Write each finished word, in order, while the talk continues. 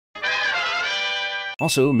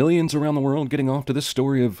Also, millions around the world getting off to this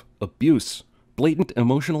story of abuse. Blatant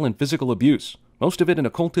emotional and physical abuse. Most of it in a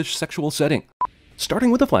cultish sexual setting. Starting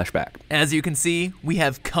with a flashback. As you can see, we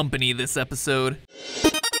have company this episode.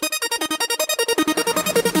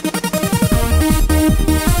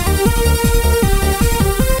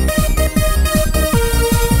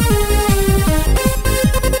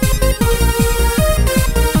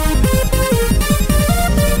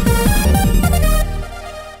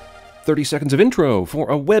 "30 seconds of intro for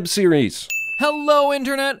a web series." Hello,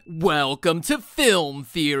 Internet! Welcome to Film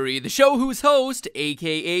Theory, the show whose host,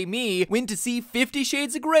 aka me, went to see 50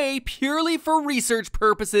 Shades of Grey purely for research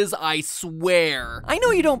purposes, I swear. I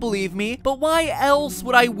know you don't believe me, but why else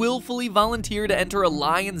would I willfully volunteer to enter a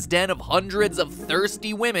lion's den of hundreds of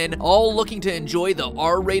thirsty women, all looking to enjoy the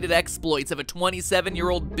R-rated exploits of a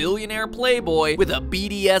 27-year-old billionaire playboy with a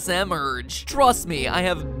BDSM urge? Trust me, I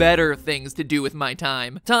have better things to do with my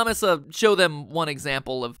time. Thomas, show them one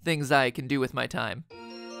example of things I can do with my time.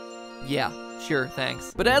 Yeah, sure,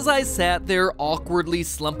 thanks. But as I sat there awkwardly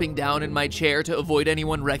slumping down in my chair to avoid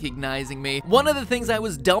anyone recognizing me, one of the things I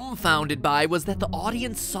was dumbfounded by was that the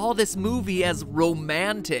audience saw this movie as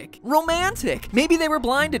romantic. Romantic! Maybe they were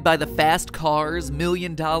blinded by the fast cars,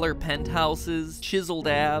 million-dollar penthouses, chiseled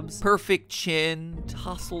abs, perfect chin,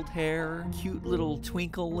 tousled hair, cute little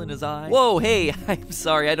twinkle in his eye. Whoa, hey, I'm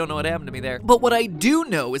sorry, I don't know what happened to me there. But what I do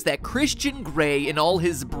know is that Christian Grey, in all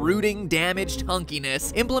his brooding, damaged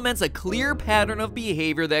hunkiness, implements a clear pattern of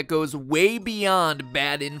behavior that goes way beyond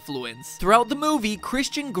bad influence. Throughout the movie,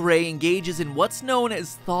 Christian Grey engages in what's known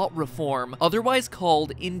as thought reform, otherwise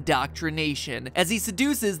called indoctrination, as he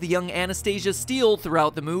seduces the young Anastasia Steele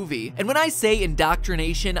throughout the movie. And when I say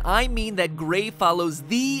indoctrination, I mean that Grey follows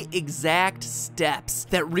the exact steps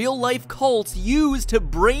that real-life cults use to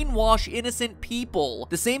brainwash innocent people.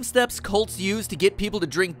 The same steps cults use to get people to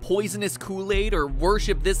drink poisonous Kool-Aid or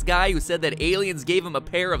worship this guy who said that aliens gave him a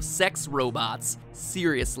pair of sex robots.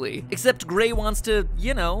 Seriously. Except Grey wants to,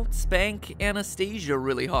 you know, spank Anastasia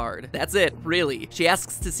really hard. That's it, really. She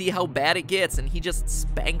asks to see how bad it gets, and he just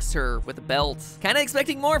spanks her with a belt. Kinda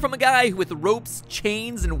expecting more from a guy with ropes,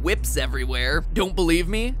 chains, and whips everywhere. Don't believe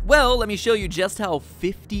me? Well, let me show you just how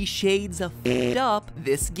 50 Shades of f***ed up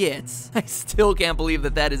this gets. I still can't believe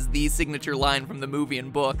that that is the signature line from the movie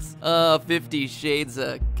and books. 50 Shades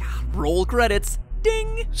of... God, roll credits.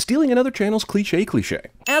 Ding! Stealing another channel's cliche.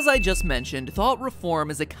 As I just mentioned, thought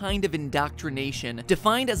reform is a kind of indoctrination,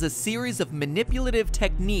 defined as a series of manipulative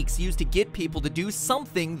techniques used to get people to do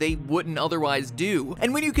something they wouldn't otherwise do.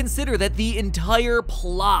 And when you consider that the entire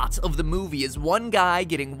plot of the movie is one guy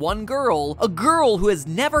getting one girl, a girl who has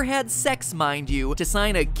never had sex, mind you, to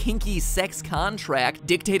sign a kinky sex contract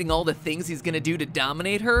dictating all the things he's gonna do to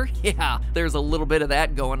dominate her, yeah, there's a little bit of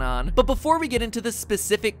that going on. But before we get into the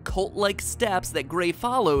specific cult-like steps that Grey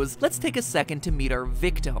follows, let's take a second to meet our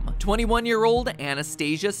victim. 21-year-old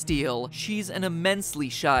Anastasia Steele. She's an immensely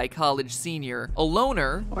shy college senior, a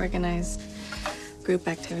loner, organized group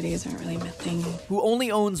activities aren't really my thing, who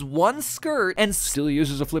only owns one skirt and Still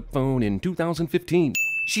uses a flip phone in 2015.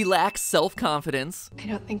 she lacks self-confidence, I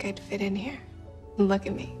don't think I'd fit in here. Look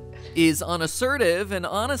at me. is unassertive, and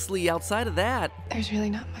honestly, outside of that, There's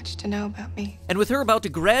really not much to know about me. and with her about to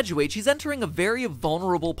graduate, she's entering a very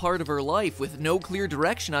vulnerable part of her life with no clear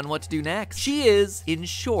direction on what to do next. She is, in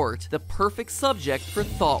short, the perfect subject for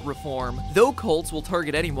thought reform. Though cults will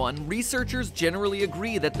target anyone, researchers generally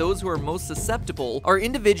agree that those who are most susceptible are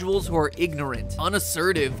individuals who are ignorant,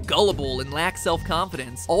 unassertive, gullible, and lack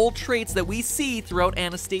self-confidence, all traits that we see throughout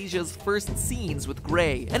Anastasia's first scenes with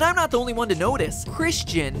Grey. And I'm not the only one to notice.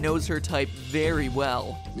 Christian knows her type very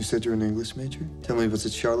well. You said you're an English major? Tell me, was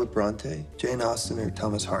it Charlotte Bronte, Jane Austen, or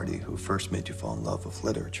Thomas Hardy who first made you fall in love with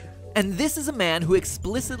literature? And this is a man who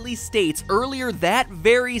explicitly states earlier that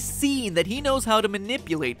very scene that he knows how to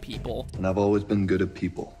manipulate people. And I've always been good at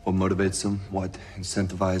people. What motivates them, what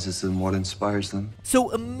incentivizes them, what inspires them.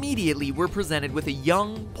 So immediately we're presented with a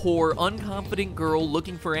young, poor, unconfident girl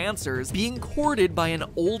looking for answers being courted by an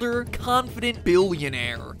older, confident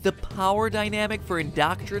billionaire. The power dynamic for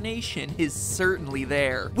indoctrination is certainly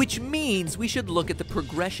there, which means we should look at the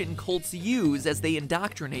progression cults use as they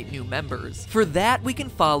indoctrinate new members. For that, we can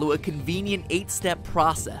follow a convenient 8-step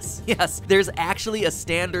process. Yes, there's actually a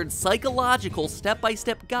standard psychological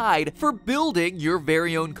step-by-step guide for building your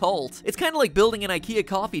very own cult. It's kind of like building an IKEA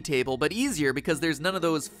coffee table, but easier because there's none of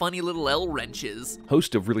those funny little L wrenches.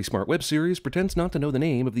 Host of Really Smart Web Series pretends not to know the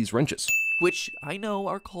name of these wrenches. Which I know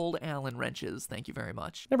are called Allen wrenches, thank you very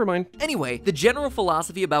much. Never mind. Anyway, the general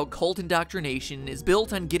philosophy about cult indoctrination is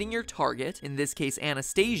built on getting your target, in this case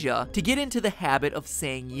Anastasia, to get into the habit of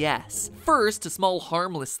saying yes. First to small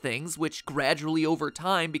harmless things, which gradually over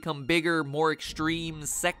time become bigger, more extreme,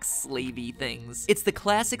 sex-slavey things. It's the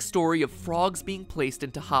classic story of frogs being placed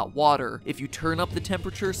into hot water. If you turn up the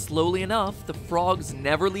temperature slowly enough, the frogs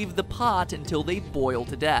never leave the pot until they boil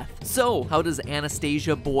to death. So, how does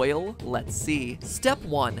Anastasia boil? Let's see. Step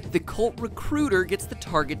 1. The cult recruiter gets the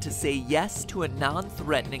target to say yes to a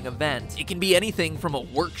non-threatening event. It can be anything from a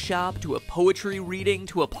workshop to a poetry reading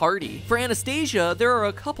to a party. For Anastasia, there are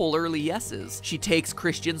a couple early yeses. She takes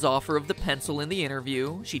Christian's offer of the pencil in the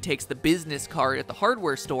interview, she takes the business card at the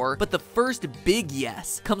hardware store, but the first big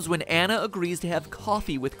yes comes when Anna agrees to have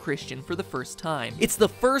coffee with Christian for the first time. It's the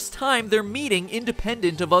first time they're meeting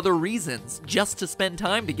independent of other reasons, just to spend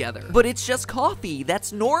time together. But it's just coffee,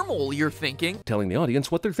 that's normal, you're thinking. Telling the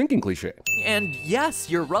audience what they're thinking cliché. And yes,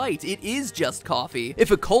 you're right, it is just coffee.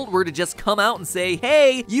 If a cult were to just come out and say,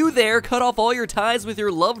 hey, you there, cut off all your ties with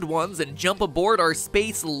your loved ones and jump aboard our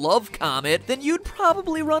space love comet, then you'd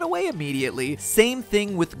probably run away immediately. Same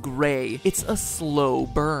thing with Gray. It's a slow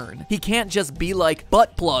burn. He can't just be like,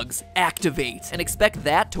 butt plugs, activate, and expect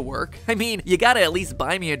that to work. I mean, you gotta at least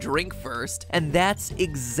buy me a drink first. And that's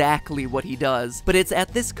exactly what he does. But it's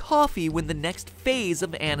at this coffee when the next phase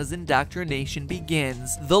of Anna's indoctrination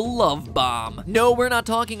begins. The love bomb. No, we're not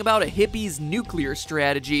talking about a hippie's nuclear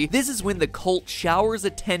strategy. This is when the cult showers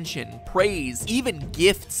attention, praise, even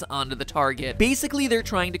gifts onto the target. Basically, they're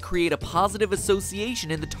trying to create a positive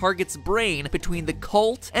association in the target's brain between the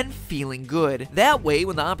cult and feeling good. That way,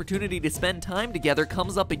 when the opportunity to spend time together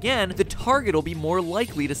comes up again, the target will be more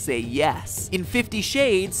likely to say yes. In 50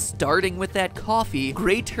 Shades, starting with that coffee,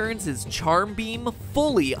 Gray turns his charm beam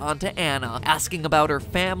fully onto Anna, asking about her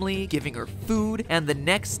family, giving her food, and the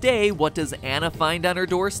next day, what does Anna find on her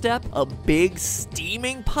doorstep? A big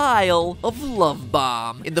steaming pile of love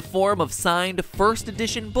bomb in the form of signed first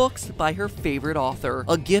edition books by her favorite author,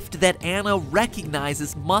 a gift that Anna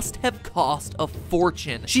recognizes must have cost a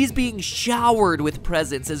fortune. She's being showered with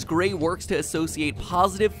presents as Gray works to associate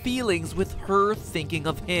positive feelings with her thinking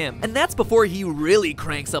of him. And that's before he really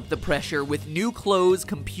cranks up the pressure with new clothes,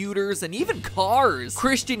 computers, and even cars.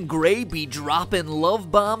 Christian Grey be dropping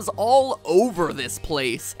love bombs all over this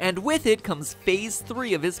place. And with it comes phase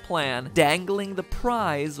 3 of his plan, dangling the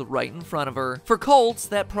prize right in front of her. For cults,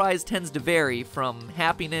 that prize tends to vary from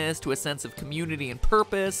happiness to a sense of community and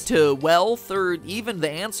purpose to wealth or even the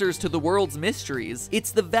answers to the world's mysteries.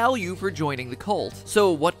 It's the value for joining the cult.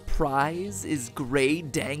 So what prize is Gray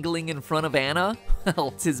dangling in front of Anna? Well,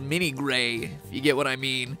 it's his mini Gray, if you get what I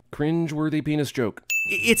mean. Cringe-worthy penis joke.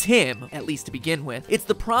 It's him, at least to begin with. It's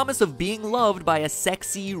the promise of being loved by a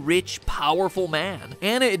sexy, rich, powerful man.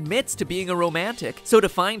 Anna admits to being a romantic, so to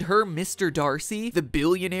find her Mr. Darcy, the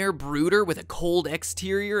billionaire brooder with a cold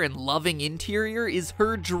exterior and loving interior, is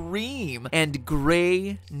her dream. And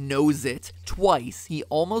Gray knows it. Twice, he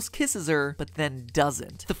almost kisses her, but then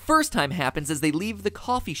doesn't. The first time happens as they leave the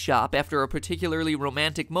coffee shop after a particularly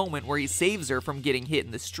romantic moment where he saves her from getting hit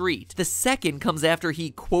in the street. The second comes after he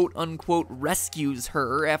quote-unquote rescues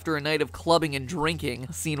her after a night of clubbing and drinking,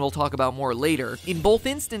 a scene we'll talk about more later. In both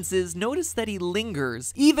instances, notice that he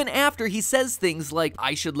lingers, even after he says things like,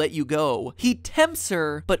 I should let you go. He tempts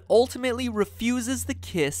her, but ultimately refuses the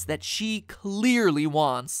kiss that she clearly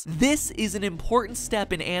wants. This is an important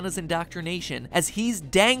step in Anna's indoctrination, as he's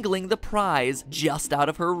dangling the prize just out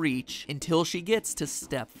of her reach, until she gets to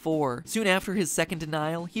step 4. Soon after his second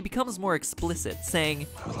denial, he becomes more explicit, saying,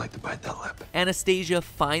 I would like to bite that lip. Anastasia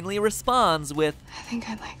finally responds with, I think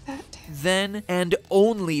I'd like that too. then and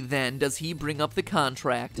only then does he bring up the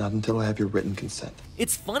contract. Not until I have your written consent.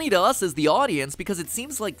 It's funny to us as the audience because it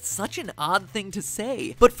seems like such an odd thing to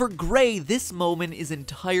say. But for Gray, this moment is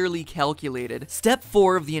entirely calculated. Step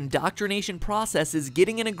 4 of the indoctrination process is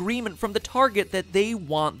getting an agreement from the target that they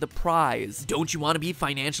want the prize. Don't you want to be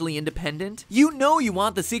financially independent? You know you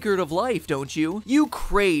want the secret of life, don't you? You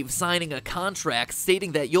crave signing a contract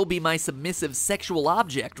stating that you'll be my submissive sexual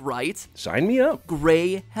object, right? Sign me up.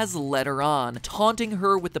 Gray has led her on, taunting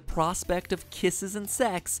her with the prospect of kisses and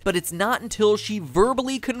sex, but it's not until she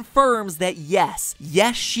verbally confirms that yes,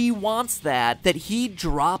 she wants that he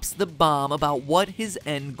drops the bomb about what his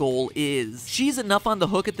end goal is. She's enough on the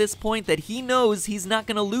hook at this point that he knows he's not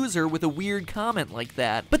gonna lose her with a weird comment like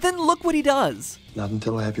that. But then look what he does. Not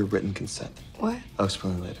until I have your written consent. What? I'll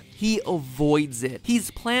explain later. He avoids it.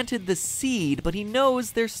 He's planted the seed, but he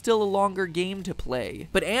knows there's still a longer game to play.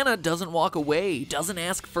 But Anna doesn't walk away, doesn't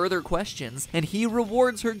ask further questions, and he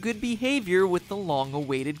rewards her good behavior with the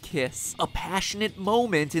long-awaited kiss. A passionate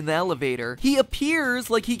moment in the elevator. He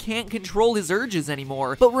appears like he can't control his urges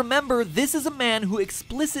anymore, but remember, this is a man who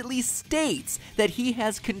explicitly states that he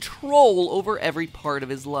has control over every part of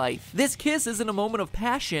his life. This kiss isn't a moment of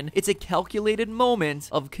passion, it's a calculated moment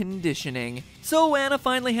of conditioning. So Anna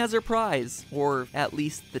finally has her prize, or at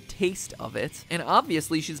least the taste of it, and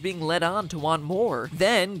obviously she's being led on to want more.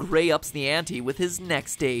 Then Gray ups the ante with his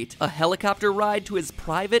next date, a helicopter ride to his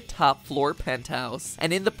private top-floor penthouse,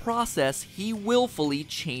 and in the process, he willfully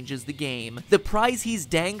changes the game. The prize he's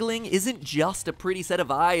dangling isn't just a pretty set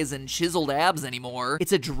of eyes and chiseled abs anymore.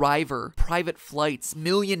 It's a driver, private flights,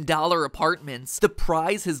 million-dollar apartments. The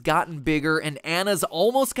prize has gotten bigger, and Anna's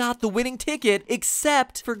almost got the winning ticket,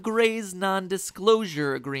 except for Gray's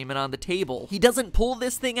non-disclosure agreement on the table. He doesn't pull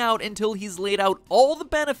this thing out until he's laid out all the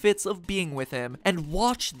benefits of being with him. And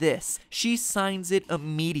watch this. She signs it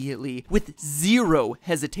immediately with zero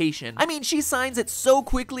hesitation. I mean, she signs it so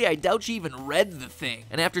quickly I doubt she even read the thing.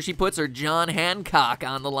 And after she puts her John Hancock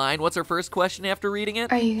on the line, what's her first question after reading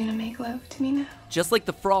it? Are you gonna make love to me now? Just like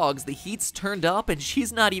the frogs, the heat's turned up and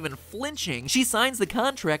she's not even flinching. She signs the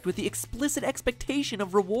contract with the explicit expectation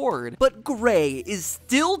of reward. But Gray is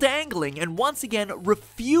still dangling and once again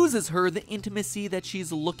refuses her the intimacy that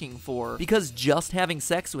she's looking for. Because just having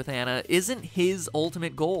sex with Anna isn't his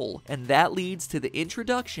ultimate goal. And that leads to the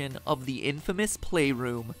introduction of the infamous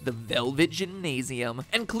playroom, the Velvet Gymnasium.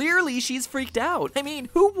 And clearly she's freaked out. I mean,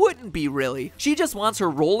 who wouldn't be really? She just wants her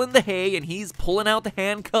roll in the hay and he's pulling out the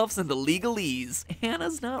handcuffs and the legalese.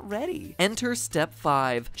 Anna's not ready. Enter step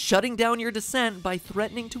 5, shutting down your descent by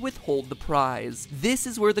threatening to withhold the prize. This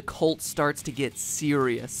is where the cult starts to get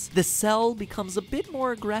serious. The cell becomes a bit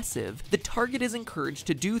more aggressive. The target is encouraged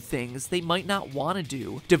to do things they might not want to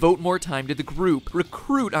do, devote more time to the group,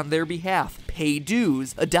 recruit on their behalf, pay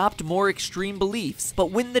dues, adopt more extreme beliefs.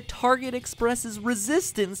 But when the target expresses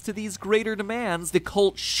resistance to these greater demands, the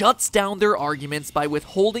cult shuts down their arguments by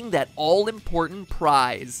withholding that all-important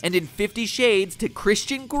prize. And in 50 Shades to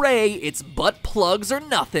Christian Grey, it's butt plugs or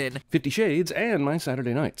nothing. 50 Shades and my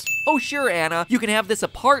Saturday nights. Oh sure, Anna, you can have this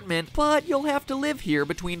apartment, but you'll have to live here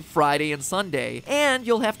between Friday and Sunday. And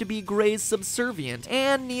you'll have to be Gray's subservient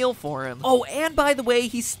and kneel for him. Oh, and by the way,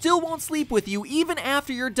 he still won't sleep with you even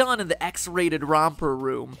after you're done in the X-rated romper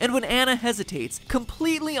room. And when Anna hesitates,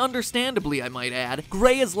 completely understandably I might add,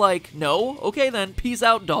 Gray is like, no, okay then, peace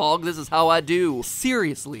out dog, this is how I do.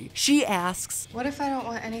 Seriously, she asks, What if I don't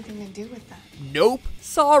want anything to do with that? nope.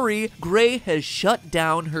 Sorry, Gray has shut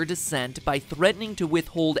down her descent by threatening to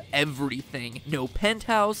withhold everything. No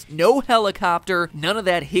penthouse, no helicopter, none of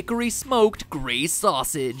that hickory-smoked Gray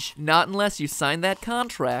sausage. Not unless you sign that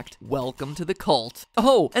contract. Welcome to the cult.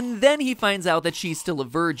 Oh, and then he finds out that she's still a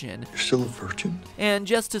virgin. You're still a virgin? And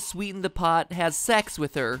just to sweeten the pot, has sex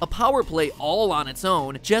with her. A power play all on its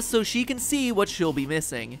own, just so she can see what she'll be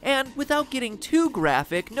missing. And without getting too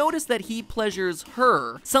graphic, notice that he pleasures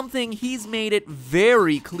her. Something he's made it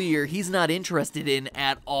very clear he's not interested in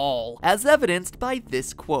at all, as evidenced by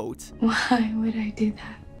this quote. Why would I do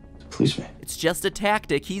that? Please me. It's just a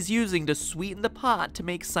tactic he's using to sweeten the pot to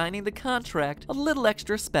make signing the contract a little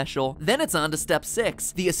extra special. Then it's on to step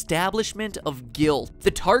 6, the establishment of guilt.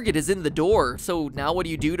 The target is in the door, so now what do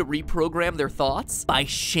you do to reprogram their thoughts? By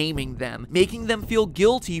shaming them, making them feel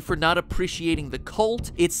guilty for not appreciating the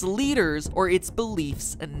cult, its leaders, or its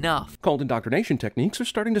beliefs enough. Cult indoctrination techniques are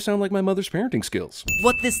starting to sound like my mother's parenting skills.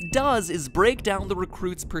 What this does is break down the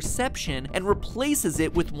recruit's perception and replaces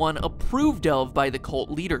it with one approved of by the cult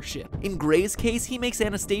leadership. In Gray's case, he makes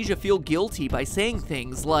Anastasia feel guilty by saying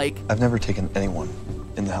things like, I've never taken anyone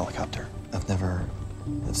in the helicopter. I've never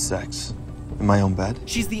had sex in my own bed.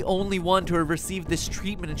 she's the only one to have received this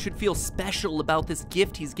treatment and should feel special about this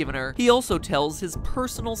gift he's given her. He also tells his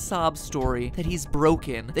personal sob story, that he's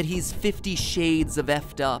broken, that he's 50 shades of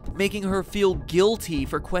effed up, making her feel guilty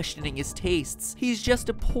for questioning his tastes. He's just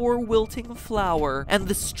a poor wilting flower, and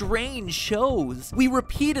the strange shows. We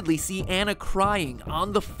repeatedly see Anna crying,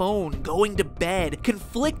 on the phone, going to bed,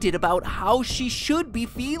 conflicted about how she should be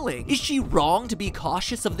feeling. Is she wrong to be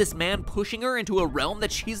cautious of this man pushing her into a realm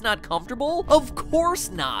that she's not comfortable? unreal? Of course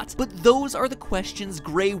not. But those are the questions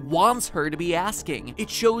Grey wants her to be asking. It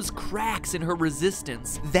shows cracks in her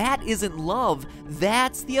resistance. That isn't love.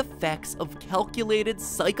 That's the effects of calculated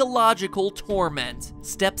psychological torment.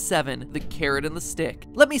 Step 7, the carrot and the stick.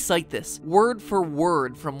 Let me cite this word for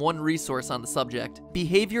word from one resource on the subject.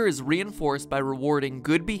 Behavior is reinforced by rewarding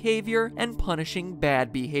good behavior and punishing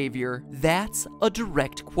bad behavior. That's a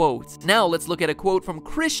direct quote. Now let's look at a quote from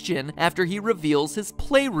Christian after he reveals his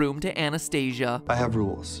playroom to Anastasia. I have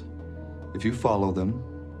rules. If you follow them,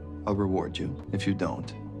 I'll reward you. If you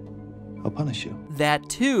don't, I'll punish you. That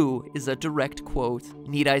too is a direct quote.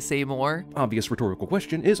 Need I say more? Obvious rhetorical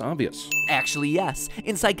question is obvious. Actually, yes.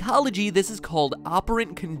 In psychology, this is called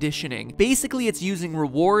operant conditioning. Basically, it's using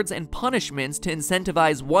rewards and punishments to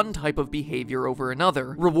incentivize one type of behavior over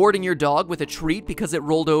another. Rewarding your dog with a treat because it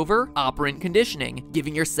rolled over? Operant conditioning.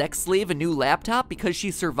 Giving your sex slave a new laptop because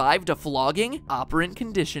she survived a flogging? Operant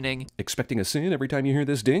conditioning. Expecting a sin every time you hear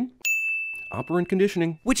this ding? Operant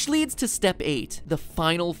conditioning. Which leads to step 8, the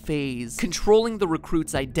final phase, controlling the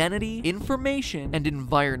recruit's identity, information, and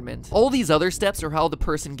environment. All these other steps are how the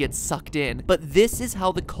person gets sucked in, but this is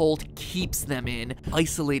how the cult keeps them in,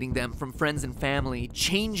 isolating them from friends and family,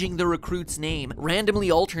 changing the recruit's name,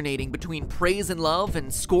 randomly alternating between praise and love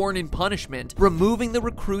and scorn and punishment, removing the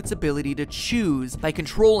recruit's ability to choose by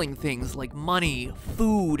controlling things like money,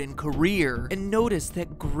 food, and career. And notice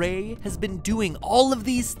that Grey has been doing all of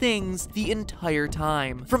these things the entire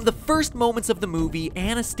time. From the first moments of the movie,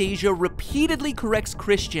 Anastasia repeatedly corrects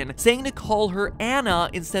Christian, saying to call her Anna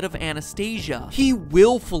instead of Anastasia. He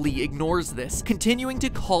willfully ignores this, continuing to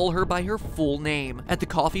call her by her full name. At the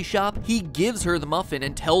coffee shop, he gives her the muffin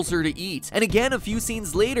and tells her to eat. And again, a few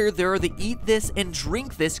scenes later, there are the eat this and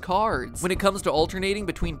drink this cards. When it comes to alternating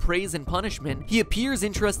between praise and punishment, he appears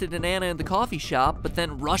interested in Anna in the coffee shop, but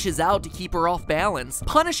then rushes out to keep her off balance,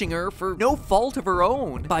 punishing her for no fault of her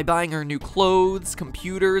own. By buying her new clothes,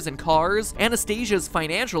 computers, and cars, Anastasia's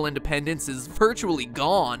financial independence is virtually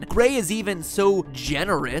gone. Grey is even so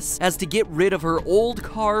generous as to get rid of her old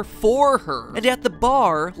car for her. And at the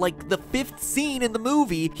bar, like the 5th scene in the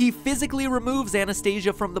movie, he physically removes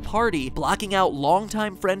Anastasia from the party, blocking out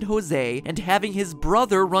longtime friend Jose and having his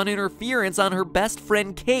brother run interference on her best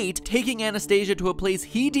friend Kate, taking Anastasia to a place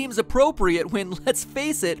he deems appropriate when, let's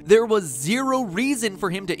face it, there was zero reason for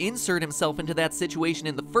him to insert himself into that situation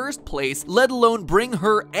in the first place, let alone bring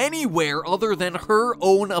her anywhere other than her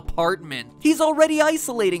own apartment. He's already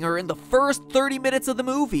isolating her in the first 30 minutes of the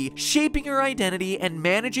movie, shaping her identity and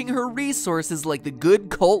managing her resources like the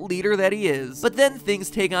good cult leader that he is. But then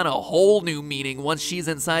things take on a whole new meaning once she's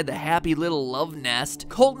inside the happy little love nest.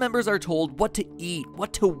 Cult members are told what to eat,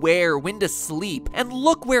 what to wear, when to sleep, and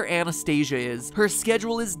look where Anastasia is. Her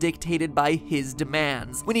schedule is dictated by his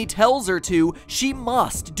demands. When he tells her to, she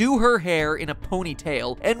must do her hair in a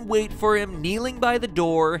ponytail and wait for him kneeling by the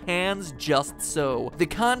door, hands just so. The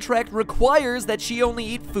contract requires that she only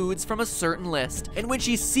eat foods from a certain list, and when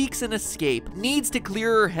she seeks an escape, needs to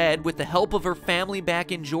clear her head with the help of her family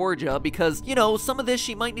back in Georgia because, you know, some of this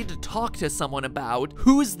she might need to talk to someone about.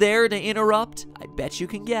 Who's there to interrupt? I bet you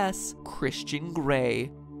can guess. Christian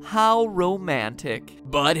Grey. How romantic.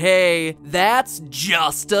 But hey, that's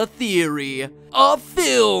just a theory. A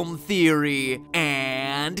film theory.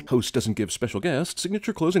 And Host doesn't give special guest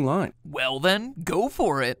signature closing line. well then, go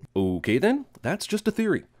for it. Okay then, that's just a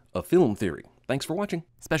theory. A film theory. Thanks for watching.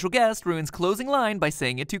 Special guest ruins closing line by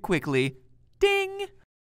saying it too quickly. Ding!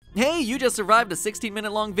 Hey, you just survived a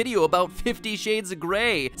 16-minute long video about 50 Shades of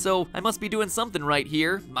Grey, so I must be doing something right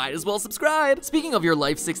here. Might as well subscribe. Speaking of your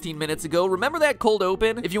life 16 minutes ago, remember that cold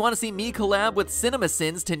open? If you want to see me collab with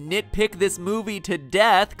CinemaSins to nitpick this movie to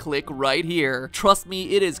death, click right here. Trust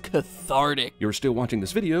me, it is cathartic. You're still watching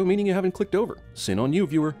this video, meaning you haven't clicked over. Sin on you,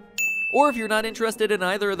 viewer. Or if you're not interested in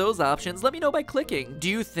either of those options, let me know by clicking. Do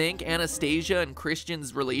you think Anastasia and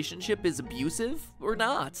Christian's relationship is abusive or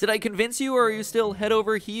not? Did I convince you, or are you still head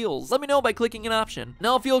over heels? Let me know by clicking an option.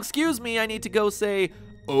 Now, if you'll excuse me, I need to go say,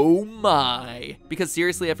 oh my. Because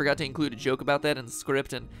seriously, I forgot to include a joke about that in the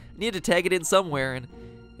script and I needed to tag it in somewhere and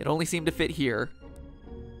it only seemed to fit here.